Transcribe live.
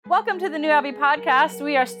Welcome to the New Abbey Podcast.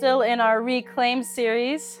 We are still in our Reclaim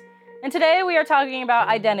series, and today we are talking about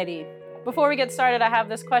identity. Before we get started, I have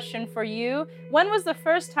this question for you. When was the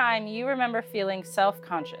first time you remember feeling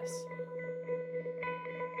self-conscious?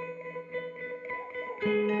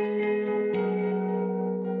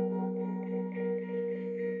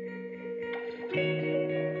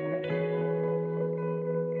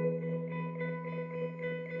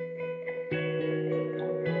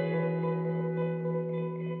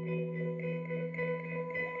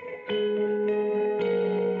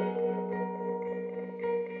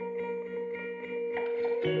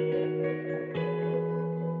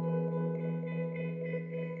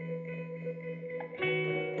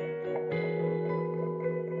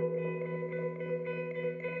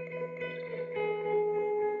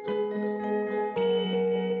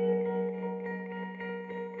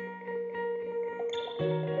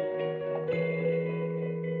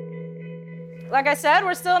 Like I said,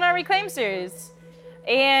 we're still in our Reclaim series,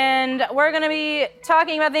 and we're going to be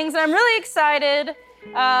talking about things that I'm really excited,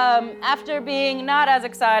 after being not as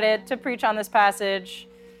excited, to preach on this passage,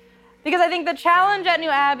 because I think the challenge at New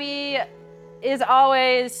Abbey is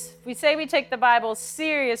always, if we say we take the Bible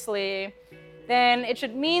seriously, then it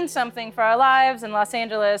should mean something for our lives in Los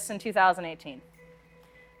Angeles in 2018.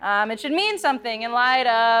 It should mean something in light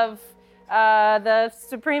of the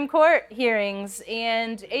Supreme Court hearings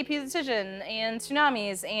and AP's decision and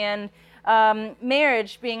tsunamis and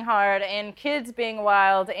marriage being hard and kids being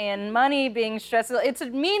wild and money being stressful. It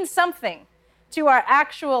should mean something to our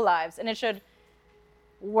actual lives, and it should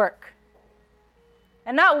work.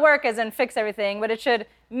 And not work as in fix everything, but it should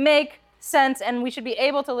make sense, and we should be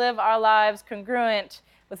able to live our lives congruent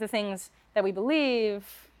with the things that we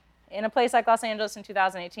believe in a place like Los Angeles in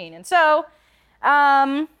 2018. And so,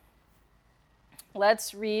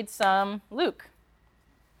 let's read some Luke.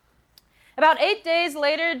 About 8 days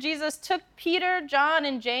later, Jesus took Peter, John,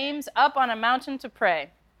 and James up on a mountain to pray.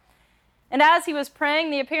 And as he was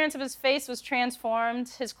praying, the appearance of his face was transformed.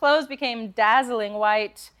 His clothes became dazzling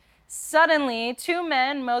white. Suddenly, two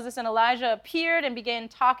men, Moses and Elijah, appeared and began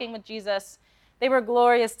talking with Jesus. They were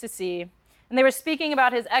glorious to see. And they were speaking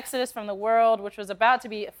about his exodus from the world, which was about to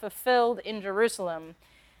be fulfilled in Jerusalem.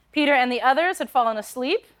 Peter and the others had fallen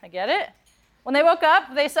asleep. I get it. When they woke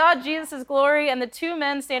up, they saw Jesus' glory and the two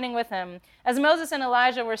men standing with him. As Moses and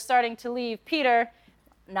Elijah were starting to leave, Peter,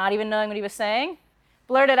 not even knowing what he was saying,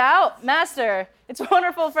 blurted out, "Master, it's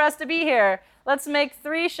wonderful for us to be here. Let's make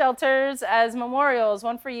 3 shelters as memorials,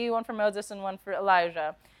 one for you, one for Moses, and one for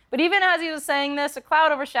Elijah." But even as he was saying this, a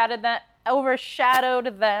cloud overshadowed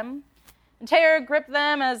them, and terror gripped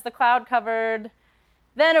them as the cloud covered.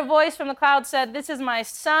 Then a voice from the cloud said, "This is my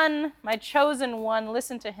son, my chosen one.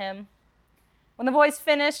 Listen to him." When the voice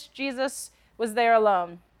finished, Jesus was there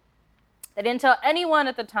alone. They didn't tell anyone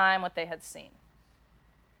at the time what they had seen.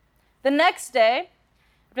 The next day,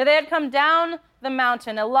 after they had come down the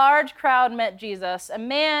mountain, a large crowd met Jesus. A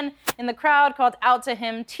man in the crowd called out to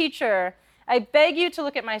him, "Teacher, I beg you to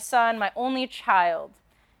look at my son, my only child.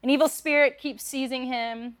 An evil spirit keeps seizing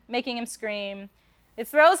him, making him scream. It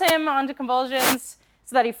throws him onto convulsions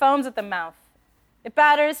so that he foams at the mouth. It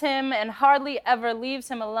batters him and hardly ever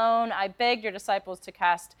leaves him alone. I begged your disciples to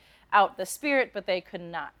cast out the spirit, but they could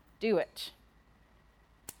not do it."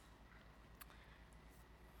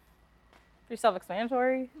 Pretty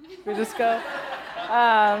self-explanatory. We just go.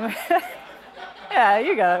 Yeah,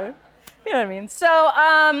 you go. You know what I mean. So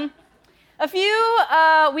a few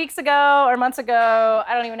weeks ago or months ago,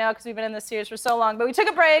 I don't even know because we've been in this series for so long, but we took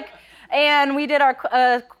a break and we did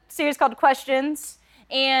our series called Questions.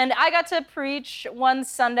 And I got to preach one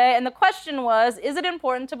Sunday, and the question was, is it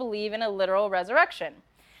important to believe in a literal resurrection?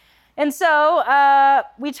 And so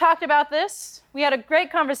we talked about this. We had a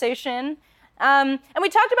great conversation. And we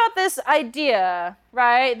talked about this idea,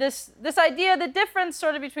 right? This idea, the difference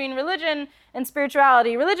sort of between religion and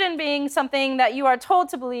spirituality. Religion being something that you are told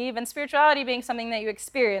to believe, and spirituality being something that you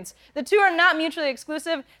experience. The two are not mutually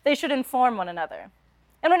exclusive. They should inform one another.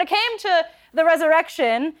 And when it came to the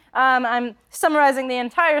resurrection, I'm summarizing the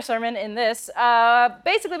entire sermon in this.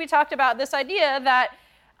 Basically, we talked about this idea that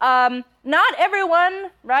not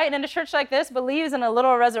everyone, right, in a church like this believes in a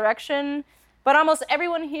literal resurrection, but almost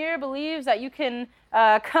everyone here believes that you can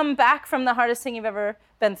come back from the hardest thing you've ever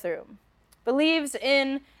been through. Believes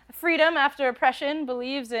in freedom after oppression,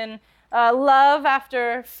 believes in love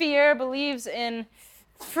after fear, believes in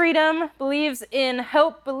freedom, believes in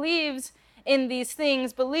hope, believes in these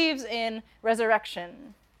things, believes in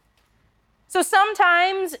resurrection. So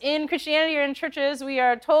sometimes in Christianity or in churches, we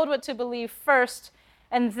are told what to believe first,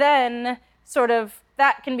 and then sort of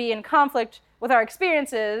that can be in conflict with our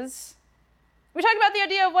experiences. We talked about the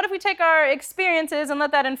idea of what if we take our experiences and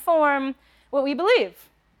let that inform what we believe.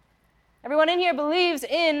 Everyone in here believes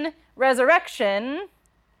in resurrection.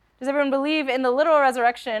 Does everyone believe in the literal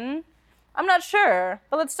resurrection? I'm not sure,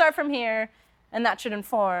 but let's start from here, and that should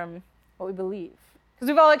inform what we believe. Because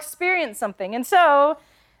we've all experienced something. And so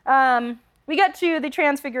we get to the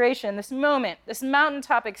transfiguration, this moment, this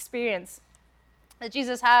mountaintop experience that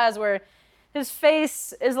Jesus has where his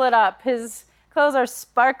face is lit up, his clothes are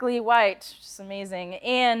sparkly white, which is amazing.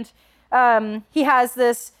 And he has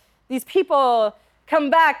these people come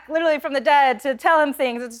back literally from the dead to tell him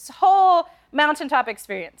things. It's this whole mountaintop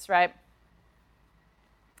experience, right?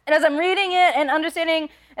 And as I'm reading it and understanding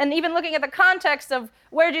and even looking at the context of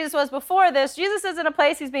where Jesus was before this, Jesus is in a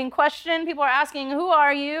place, he's being questioned. People are asking, who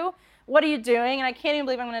are you? What are you doing? And I can't even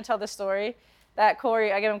believe I'm going to tell this story. That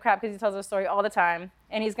Corey, I give him crap because he tells this story all the time.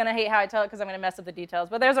 And he's going to hate how I tell it because I'm going to mess up the details.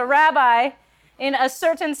 But there's a rabbi in a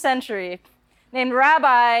certain century named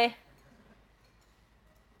Rabbi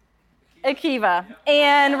Akiva.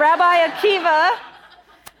 And Rabbi Akiva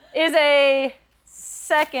is a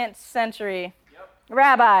 2nd century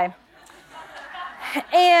rabbi.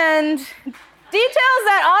 And details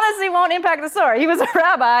that honestly won't impact the story. He was a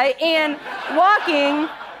rabbi and walking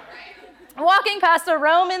past a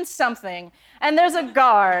Roman something, and there's a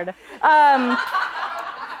guard. And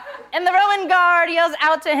the Roman guard yells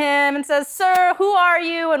out to him and says, "Sir, who are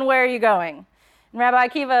you and where are you going?" And Rabbi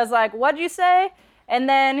Akiva is like, "What'd you say?" And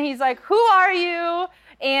then he's like, "Who are you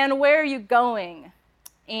and where are you going?"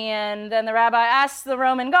 And then the rabbi asks the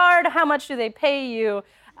Roman guard, "How much do they pay you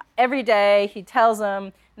every day?" He tells him,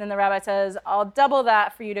 and then the rabbi says, "I'll double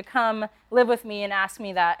that for you to come live with me and ask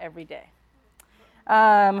me that every day."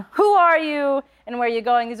 Who are you and where are you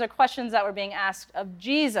going? These are questions that were being asked of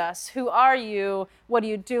Jesus. Who are you? What are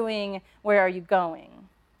you doing? Where are you going?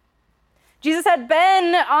 Jesus had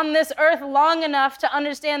been on this earth long enough to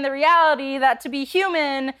understand the reality that to be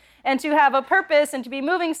human and to have a purpose and to be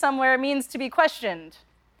moving somewhere means to be questioned.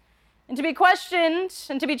 And to be questioned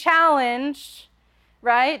and to be challenged,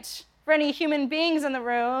 right, for any human beings in the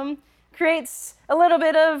room creates a little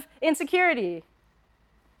bit of insecurity.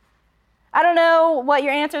 I don't know what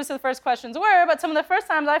your answers to the first questions were, but some of the first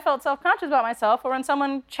times I felt self-conscious about myself were when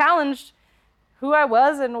someone challenged who I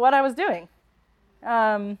was and what I was doing.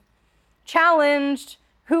 Challenged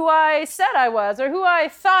who I said I was, or who I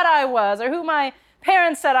thought I was, or who my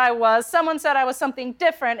parents said I was. Someone said I was something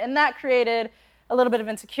different, and that created a little bit of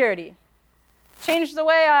insecurity. Changed the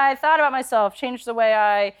way I thought about myself, changed the way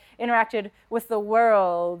I interacted with the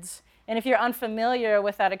world. And if you're unfamiliar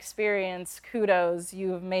with that experience, kudos,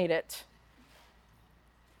 you've made it.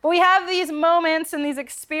 But we have these moments and these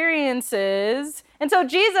experiences. And so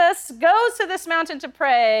Jesus goes to this mountain to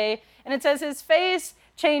pray, and it says his face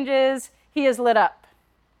changes, he is lit up.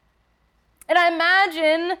 And I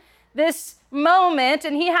imagine this moment,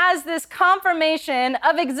 and he has this confirmation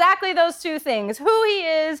of exactly those two things, who he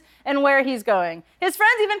is and where he's going. His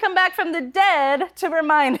friends even come back from the dead to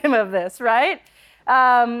remind him of this, right?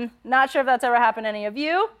 Not sure if that's ever happened to any of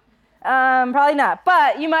you. Probably not.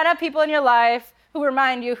 But you might have people in your life who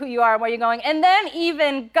remind you who you are and where you're going. And then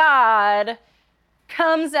even God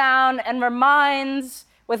comes down and reminds,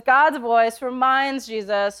 with God's voice, reminds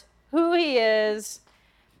Jesus who he is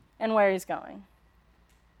and where he's going.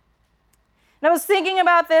 And I was thinking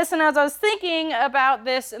about this, and as I was thinking about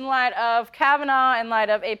this in light of Kavanaugh, in light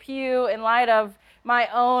of APU, in light of my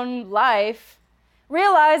own life,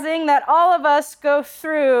 realizing that all of us go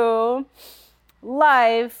through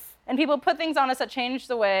life, and people put things on us that change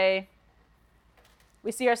the way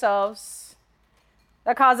we see ourselves,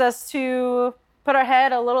 that cause us to put our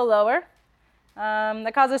head a little lower,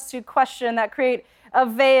 that cause us to question, that create a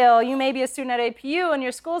veil. You may be a student at APU, and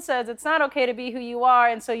your school says it's not okay to be who you are,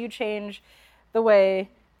 and so you change the way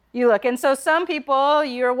you look. And so some people,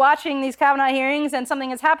 you're watching these Kavanaugh hearings and something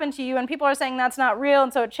has happened to you and people are saying that's not real,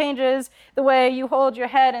 and so it changes the way you hold your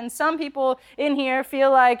head. And some people in here feel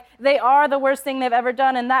like they are the worst thing they've ever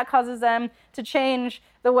done, and that causes them to change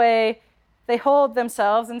the way they hold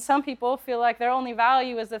themselves. And some people feel like their only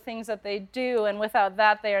value is the things that they do, and without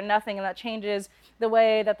that they are nothing, and that changes the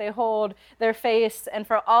way that they hold their face. And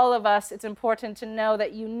for all of us, it's important to know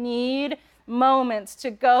that you need moments to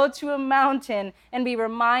go to a mountain and be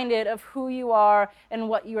reminded of who you are and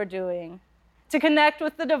what you are doing, to connect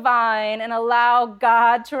with the divine and allow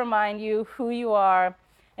God to remind you who you are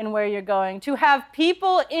and where you're going, to have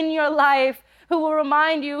people in your life who will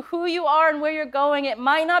remind you who you are and where you're going. It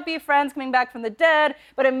might not be friends coming back from the dead,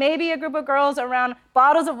 but it may be a group of girls around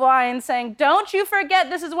bottles of wine saying, don't you forget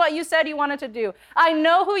this is what you said you wanted to do. I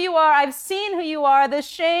know who you are. I've seen who you are. This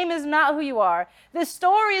shame is not who you are. This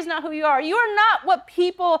story is not who you are. You are not what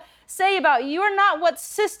people say about you. You are not what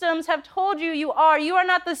systems have told you you are. You are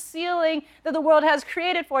not the ceiling that the world has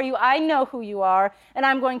created for you. I know who you are, and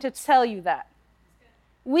I'm going to tell you that.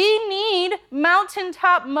 We need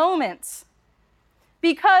mountaintop moments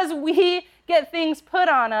because we get things put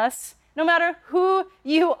on us no matter who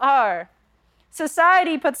you are.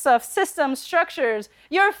 Society puts stuff, systems, structures,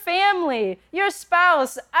 your family, your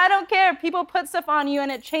spouse, I don't care. People put stuff on you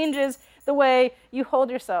and it changes the way you hold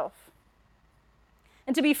yourself.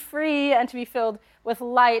 And to be free and to be filled with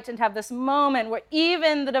light and to have this moment where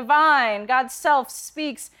even the divine, God's self,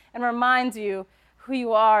 speaks and reminds you who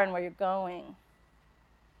you are and where you're going.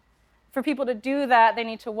 For people to do that, they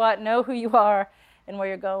need to what? Know who you are and where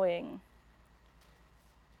you're going.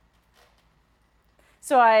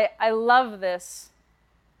 So I love this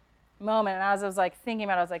moment. And as I was thinking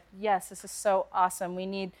about it, I was like, yes, this is so awesome. We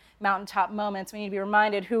need mountaintop moments. We need to be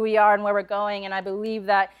reminded who we are and where we're going. And I believe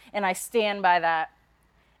that and I stand by that.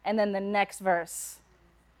 And then the next verse.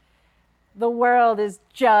 The world is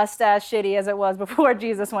just as shitty as it was before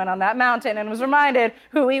Jesus went on that mountain and was reminded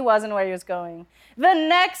who he was and where he was going. The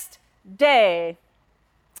next day,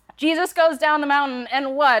 Jesus goes down the mountain,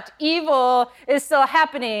 and what? Evil is still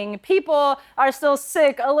happening. People are still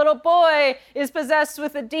sick. A little boy is possessed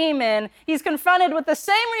with a demon. He's confronted with the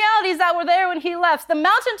same realities that were there when he left. The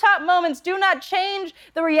mountaintop moments do not change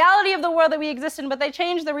the reality of the world that we exist in, but they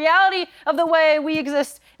change the reality of the way we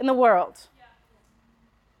exist in the world.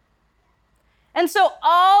 And so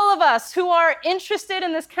all of us who are interested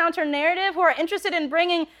in this counter narrative, who are interested in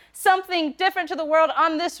bringing something different to the world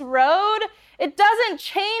on this road, it doesn't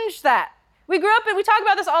change that. We talk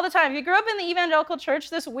about this all the time. If you grew up in the evangelical church,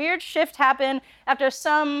 this weird shift happened after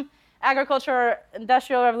some agriculture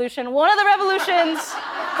industrial revolution. One of the revolutions,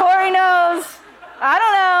 Corey knows, I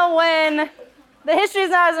don't know when, the history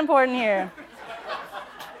is not as important here.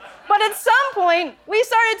 But at some point, we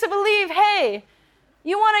started to believe, hey,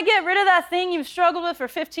 you want to get rid of that thing you've struggled with for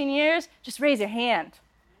 15 years? Just raise your hand.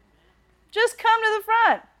 Just come to the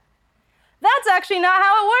front. That's actually not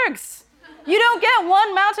how it works. You don't get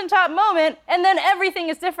one mountaintop moment and then everything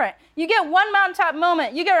is different. You get one mountaintop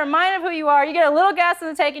moment, you get reminded of who you are, you get a little gas in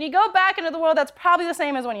the tank, and you go back into the world that's probably the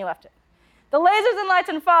same as when you left it. The lasers and lights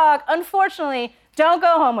and fog, unfortunately, don't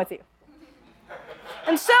go home with you.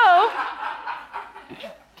 And so,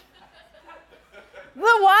 the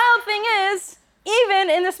wild thing is, even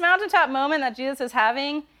in this mountaintop moment that Jesus is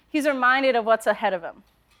having, he's reminded of what's ahead of him.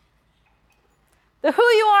 The who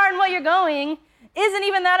you are and what you're going isn't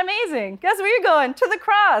even that amazing. Guess where you're going? To the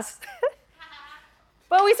cross.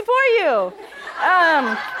 But we support you.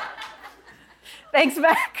 Thanks,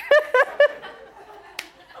 Mac.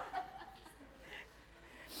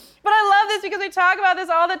 But I love this because we talk about this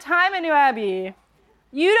all the time at New Abbey.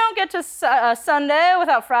 You don't get to Sunday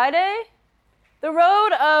without Friday. The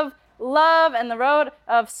road of love and the road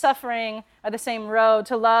of suffering are the same road.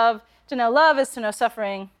 To know love is to know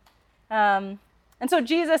suffering. And so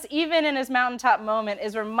Jesus, even in his mountaintop moment,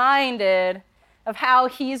 is reminded of how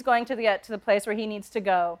he's going to get to the place where he needs to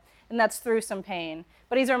go, and that's through some pain.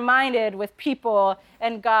 But he's reminded with people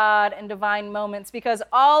and God and divine moments because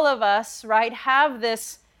all of us, right, have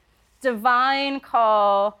this divine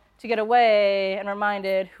call to get away and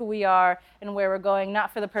reminded who we are and where we're going,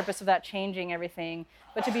 not for the purpose of that changing everything,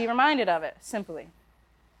 but to be reminded of it, simply.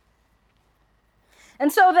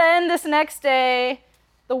 And so then this next day,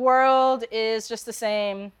 the world is just the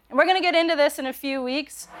same. And we're going to get into this in a few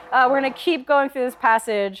weeks. We're going to keep going through this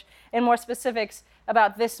passage in more specifics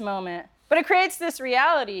about this moment. But it creates this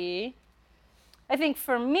reality, I think,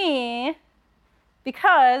 for me,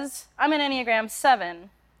 because I'm an Enneagram 7,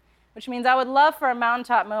 which means I would love for a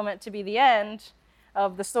mountaintop moment to be the end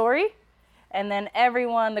of the story, and then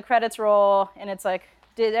the credits roll, and it's like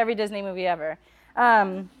every Disney movie ever.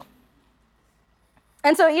 And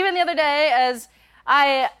so even the other day, as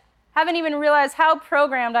I haven't even realized how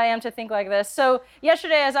programmed I am to think like this. So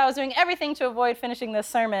yesterday, as I was doing everything to avoid finishing this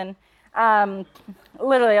sermon,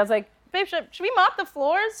 literally, I was like, babe, should we mop the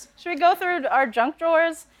floors? Should we go through our junk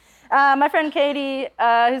drawers? My friend Katie,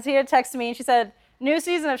 who's here, texted me, and she said, new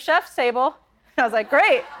season of Chef's Table. I was like,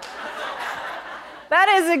 great. That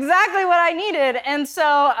is exactly what I needed. And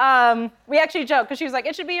so we actually joked, because she was like,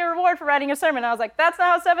 it should be a reward for writing a sermon. I was like, that's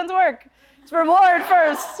not how sevens work. It's reward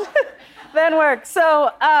first, then work.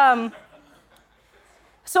 So I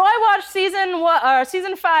watched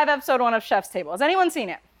season 5, episode 1 of Chef's Table. Has anyone seen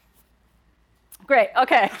it? Great,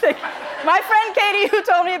 okay. My friend Katie, who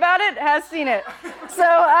told me about it, has seen it. So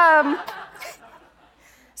I'm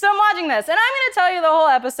watching this, and I'm going to tell you the whole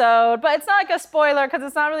episode, but it's not like a spoiler because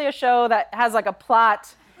it's not really a show that has like a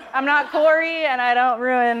plot. I'm not Corey, and I don't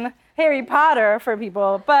ruin Harry Potter for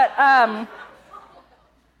people, but I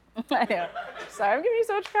know. Sorry, I'm giving you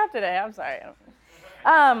so much crap today. I'm sorry.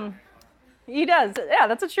 He does. Yeah,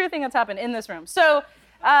 that's a true thing that's happened in this room. So,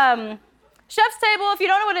 Chef's Table, if you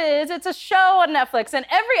don't know what it is, it's a show on Netflix, and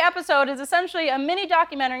every episode is essentially a mini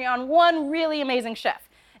documentary on one really amazing chef.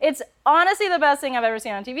 It's honestly the best thing I've ever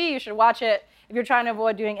seen on TV. You should watch it if you're trying to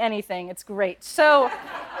avoid doing anything. It's great. So,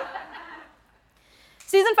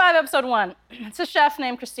 Season 5, Episode 1. It's a chef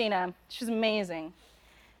named Christina. She's amazing.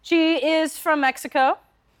 She is from Mexico,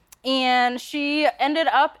 and she ended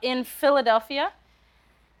up in Philadelphia,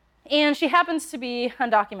 and she happens to be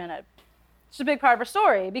undocumented. It's a big part of her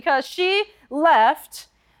story because she left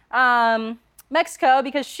Mexico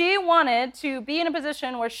because she wanted to be in a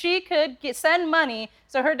position where she could send money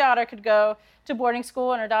so her daughter could go to boarding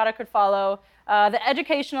school and her daughter could follow the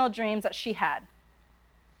educational dreams that she had.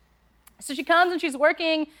 So she comes and she's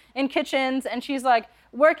working in kitchens and she's like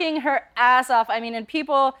working her ass off. I mean, and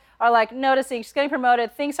people are like noticing, she's getting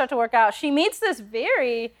promoted, things start to work out. She meets this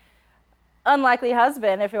very unlikely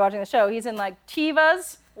husband, if you're watching the show. He's in like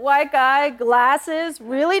Chivas, white guy, glasses,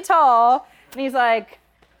 really tall. And he's like,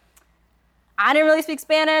 I didn't really speak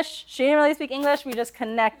Spanish. She didn't really speak English. We just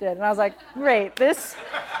connected. And I was like, great,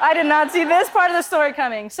 I did not see this part of the story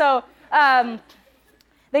coming. So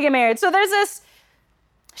they get married. So there's this,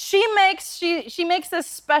 she makes this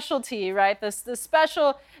specialty, right? This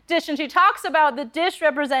special dish, and she talks about the dish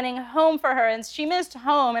representing home for her, and she missed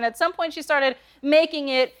home, and at some point she started making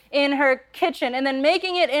it in her kitchen, and then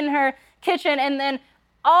making it in her kitchen, and then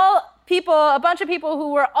a bunch of people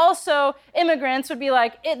who were also immigrants would be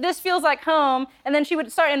like, this feels like home, and then she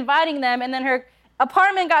would start inviting them, and then her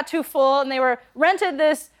apartment got too full, and they rented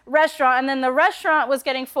this restaurant, and then the restaurant was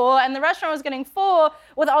getting full, and the restaurant was getting full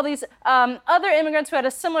with all these other immigrants who had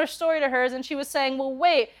a similar story to hers, and she was saying, well,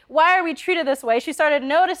 wait, why are we treated this way? She started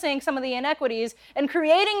noticing some of the inequities and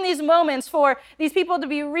creating these moments for these people to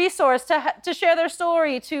be resourced, to share their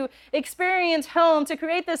story, to experience home, to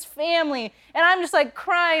create this family, and I'm just like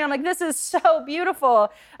crying. I'm like, this is so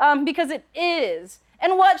beautiful, because it is.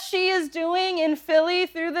 And what she is doing in Philly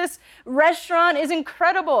through this restaurant is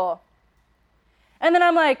incredible. And then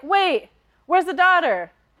I'm like, wait, where's the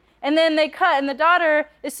daughter? And then they cut, and the daughter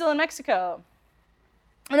is still in Mexico.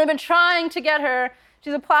 And they've been trying to get her.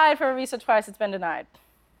 She's applied for a visa twice. It's been denied.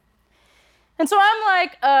 And so I'm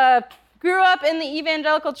like, grew up in the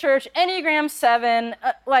evangelical church, Enneagram 7,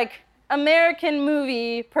 like American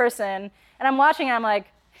movie person. And I'm watching, and I'm like,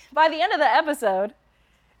 by the end of the episode,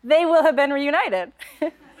 they will have been reunited.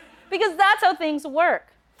 Because that's how things work.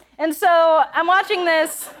 And so I'm watching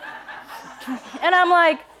this, and I'm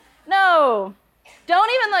like, no,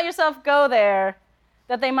 don't even let yourself go there,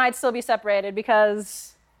 that they might still be separated,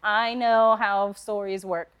 because I know how stories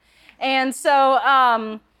work. And so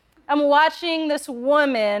I'm watching this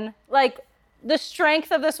woman, like the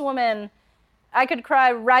strength of this woman. I could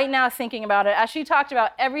cry right now thinking about it, as she talked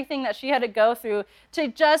about everything that she had to go through to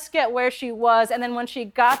just get where she was. And then when she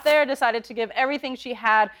got there, decided to give everything she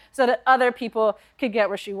had so that other people could get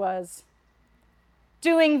where she was.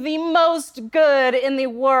 Doing the most good in the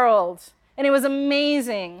world. And it was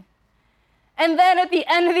amazing. And then at the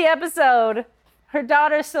end of the episode, her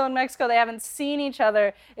daughter's still in Mexico. They haven't seen each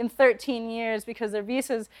other in 13 years because their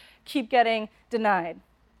visas keep getting denied.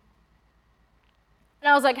 And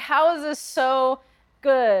I was like, how is this so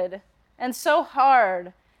good and so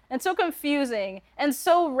hard and so confusing and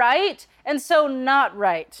so right and so not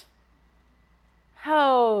right?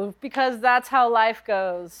 Oh, because that's how life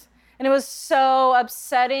goes. And it was so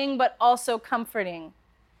upsetting, but also comforting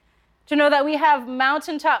to know that we have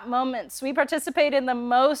mountaintop moments. We participate in the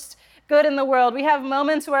most good in the world. We have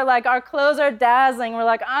moments where like our clothes are dazzling. We're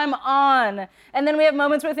like, I'm on. And then we have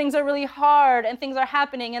moments where things are really hard and things are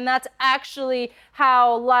happening. And that's actually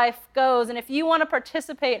how life goes. And if you want to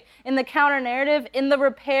participate in the counter narrative, in the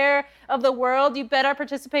repair of the world, you better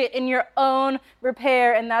participate in your own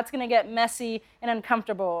repair. And that's going to get messy and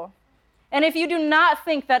uncomfortable. And if you do not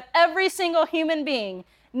think that every single human being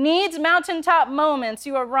needs mountaintop moments,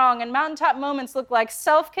 you are wrong. And mountaintop moments look like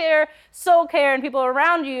self-care, soul care, and people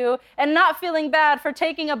around you, and not feeling bad for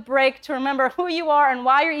taking a break to remember who you are and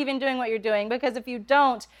why you're even doing what you're doing. Because if you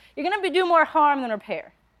don't, you're going to do more harm than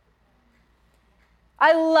repair.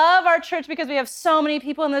 I love our church because we have so many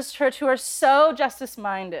people in this church who are so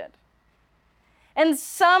justice-minded. And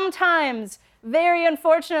sometimes very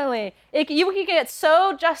unfortunately. You can get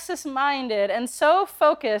so justice-minded and so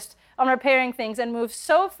focused on repairing things and move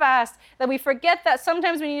so fast that we forget that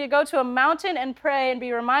sometimes we need to go to a mountain and pray and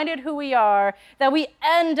be reminded who we are, that we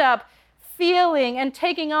end up feeling and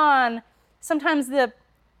taking on sometimes the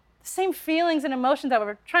same feelings and emotions that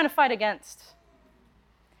we're trying to fight against.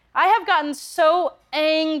 I have gotten so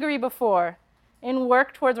angry before in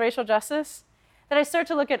work towards racial justice that I start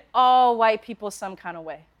to look at all white people some kind of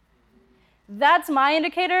way. That's my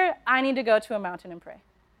indicator. I need to go to a mountain and pray.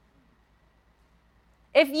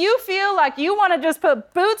 If you feel like you want to just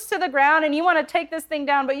put boots to the ground and you want to take this thing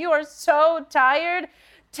down, but you are so tired,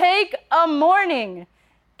 take a morning.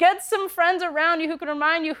 Get some friends around you who can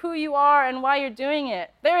remind you who you are and why you're doing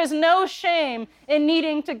it. There is no shame in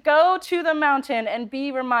needing to go to the mountain and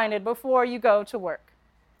be reminded before you go to work.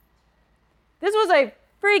 This was a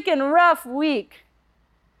freaking rough week.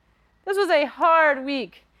 This was a hard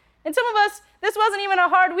week. And some of us, this wasn't even a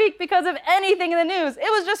hard week because of anything in the news.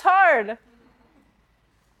 It was just hard.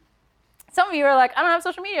 Some of you are like, I don't have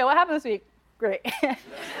social media. What happened this week? Great.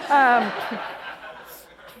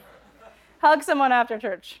 Hug someone after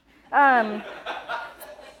church. But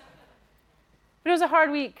it was a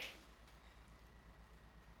hard week.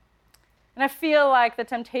 And I feel like the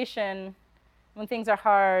temptation when things are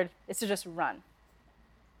hard is to just run.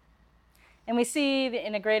 And we see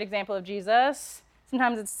in a great example of Jesus,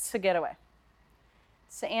 sometimes it's to get away.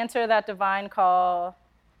 It's to answer that divine call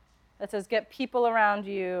that says, get people around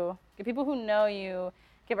you, get people who know you,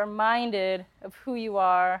 get reminded of who you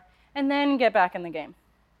are, and then get back in the game.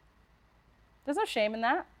 There's no shame in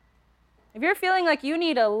that. If you're feeling like you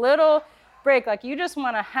need a little break, like you just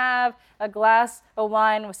want to have a glass of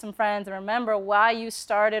wine with some friends and remember why you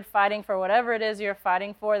started fighting for whatever it is you're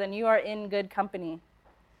fighting for, then you are in good company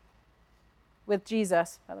with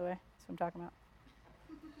Jesus, by the way. That's what I'm talking about.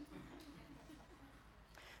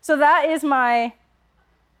 So that is my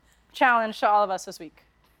challenge to all of us this week.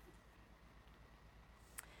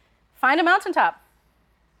 Find a mountaintop.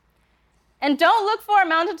 And don't look for a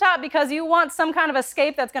mountaintop because you want some kind of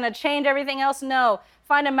escape that's going to change everything else. No,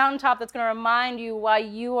 find a mountaintop that's going to remind you why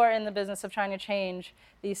you are in the business of trying to change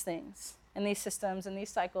these things and these systems and these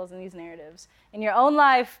cycles and these narratives. In your own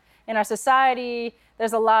life, in our society,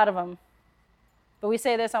 there's a lot of them. But we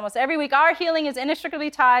say this almost every week, our healing is inextricably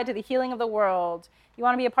tied to the healing of the world. You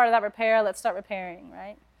want to be a part of that repair? Let's start repairing,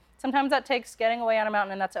 right? Sometimes that takes getting away on a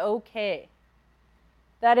mountain, and that's okay.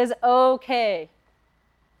 That is okay.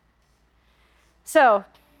 So,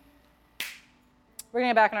 we're going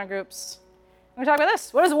to get back in our groups. We're going to talk about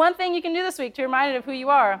this. What is one thing you can do this week to remind you of who you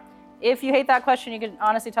are? If you hate that question, you can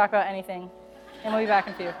honestly talk about anything. And we'll be back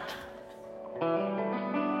in a few.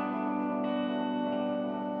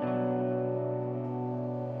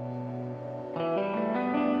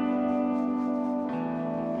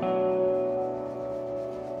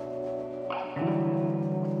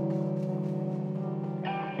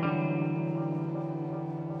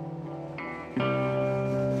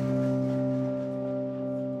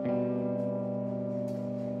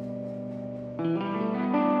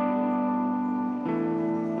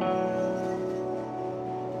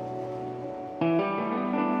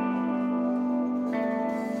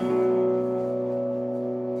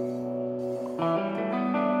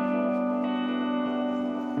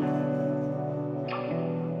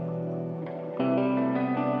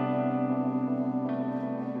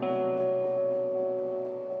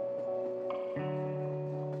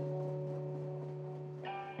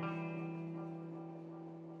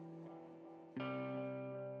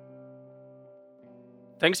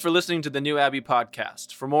 Thanks for listening to the New Abbey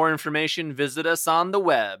podcast. For more information, visit us on the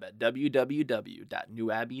web at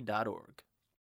www.newabbey.org.